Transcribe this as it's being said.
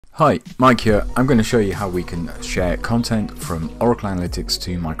Hi, Mike here. I'm going to show you how we can share content from Oracle Analytics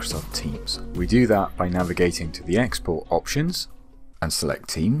to Microsoft Teams. We do that by navigating to the export options and select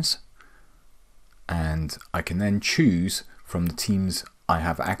Teams, and I can then choose from the teams I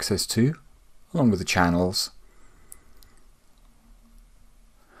have access to along with the channels.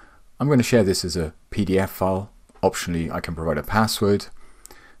 I'm going to share this as a PDF file. Optionally, I can provide a password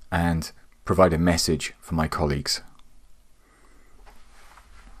and provide a message for my colleagues.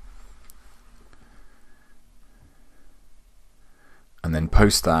 And then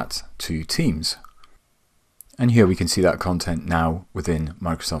post that to Teams. And here we can see that content now within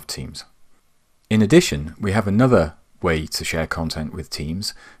Microsoft Teams. In addition, we have another way to share content with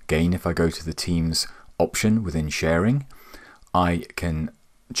Teams. Again, if I go to the Teams option within sharing, I can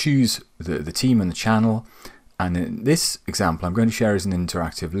choose the team and the channel. And in this example, I'm going to share as an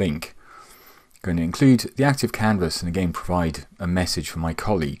interactive link. I'm going to include the active canvas and again provide a message for my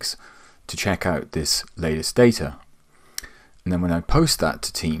colleagues to check out this latest data. And then when I post that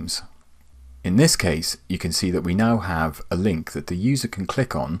to Teams, in this case, you can see that we now have a link that the user can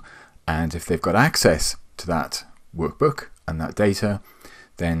click on, and if they've got access to that workbook and that data,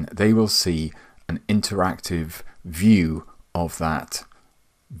 then they will see an interactive view of that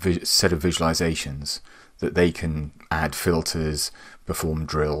set of visualizations that they can add filters, perform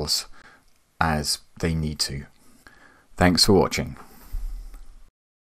drills as they need to. Thanks for watching.